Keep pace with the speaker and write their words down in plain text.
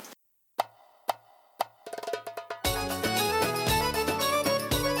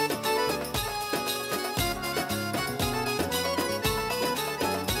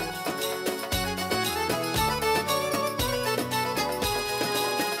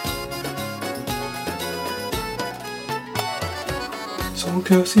Son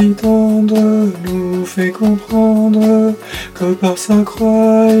cœur si tendre nous fait comprendre que par sa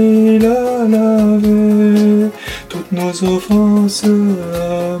croix il a lavé toutes nos offenses.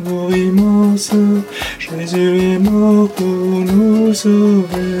 Amour immense, Jésus est mort pour nous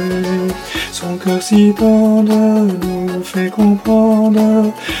sauver. Son cœur si tendre nous fait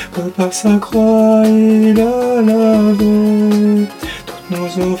comprendre que par sa croix il a lavé toutes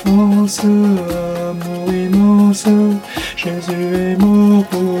nos offenses. Amour immense, Jésus est mort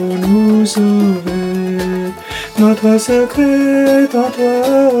pour nous sauver. Notre secret en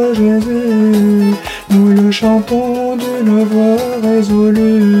toi, Jésus, nous le chantons d'une voix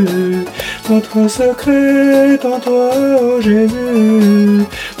résolue. Notre secret en toi, oh Jésus,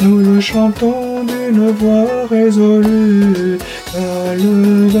 nous le chantons d'une voix résolue. Car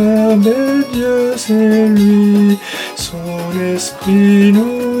le Verbe est Dieu, c'est lui, son esprit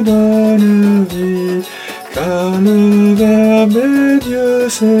nous donne vie. Car le Verbe est Dieu,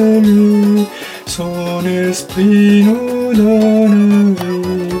 c'est lui, son esprit nous donne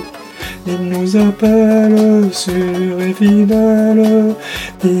vie. Il nous appelle sûr et fidèle,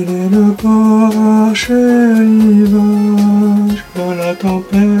 il est le port chéri vache. Dans la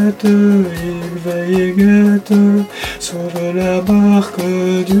tempête, il veille et guette, sauve la barque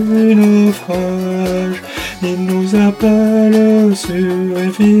du naufrage. Il nous appelle sûr et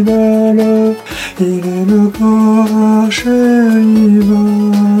fidèle, il est le port chéri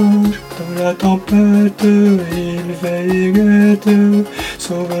vache. Dans la tempête, il veille et guette,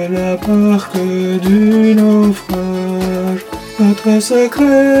 sauve la barque du naufrage. Notre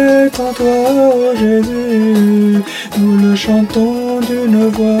secret en toi, Jésus, nous le chantons d'une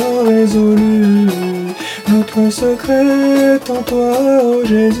voix résolue. Notre secret en toi,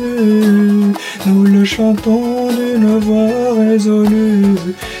 Jésus, nous le chantons d'une voix résolue.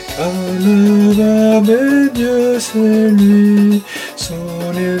 Car le Verbe est Dieu, c'est lui,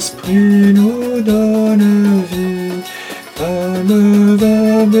 son esprit nous donne vie. Car le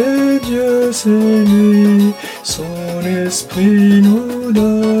Verbe est Dieu, c'est lui, son esprit nous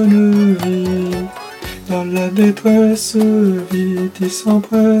donne vie. Dans la détresse, vite il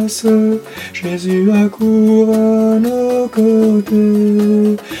s'empresse, Jésus accourt à nos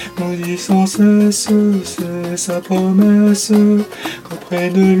côtés. Nous dit sans cesse, c'est sa promesse, qu'auprès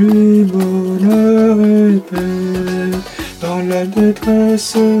de lui bonheur et paix. Dans la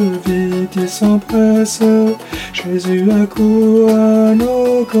détresse, vite il s'empresse, Jésus accourt à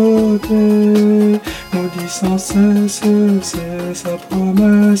nos côtés. Nous dit sans cesse, c'est sa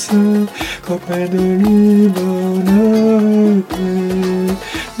promesse, qu'auprès de lui bonheur et paix.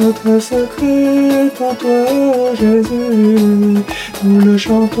 Notre secret en toi, Jésus, nous le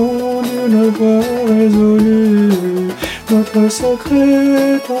chantons d'une voix résolue. Notre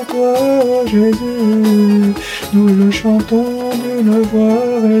secret en toi, Jésus, nous le chantons d'une voix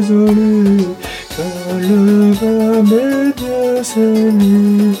résolue. Car le Verbe est Dieu, c'est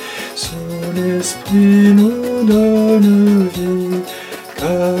lui, son esprit nous donne vie.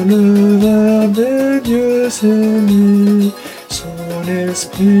 Car le Verbe est Dieu, c'est lui, son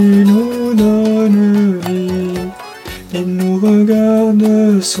esprit nous donne vie. Il nous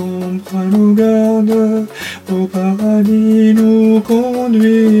regarde, son bras nous garde, au paradis nous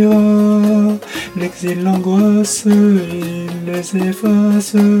conduira. L'exil, l'angoisse, il les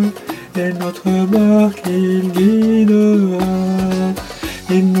efface, et notre barque il guidera.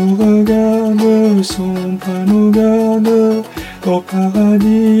 Il nous regarde, son bras nous garde, au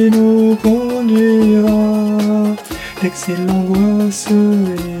paradis nous conduira. L'exil, l'angoisse,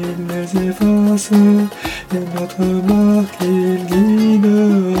 il les efface, et notre barque il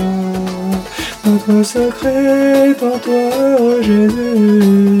guidera. Notre secret en toi,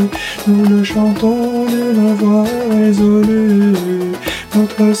 Jésus, nous le chantons d'une voix résolue.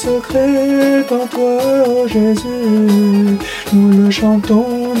 Notre secret en toi, Jésus, nous le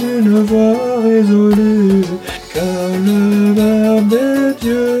chantons d'une voix résolue. Car le Verbe est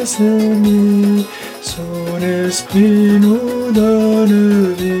Dieu, c'est lui, son esprit nous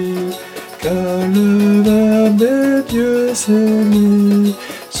donne vie. Car le Verbe est Dieu, c'est lui,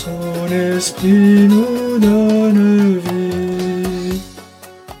 son esprit nous donne vie.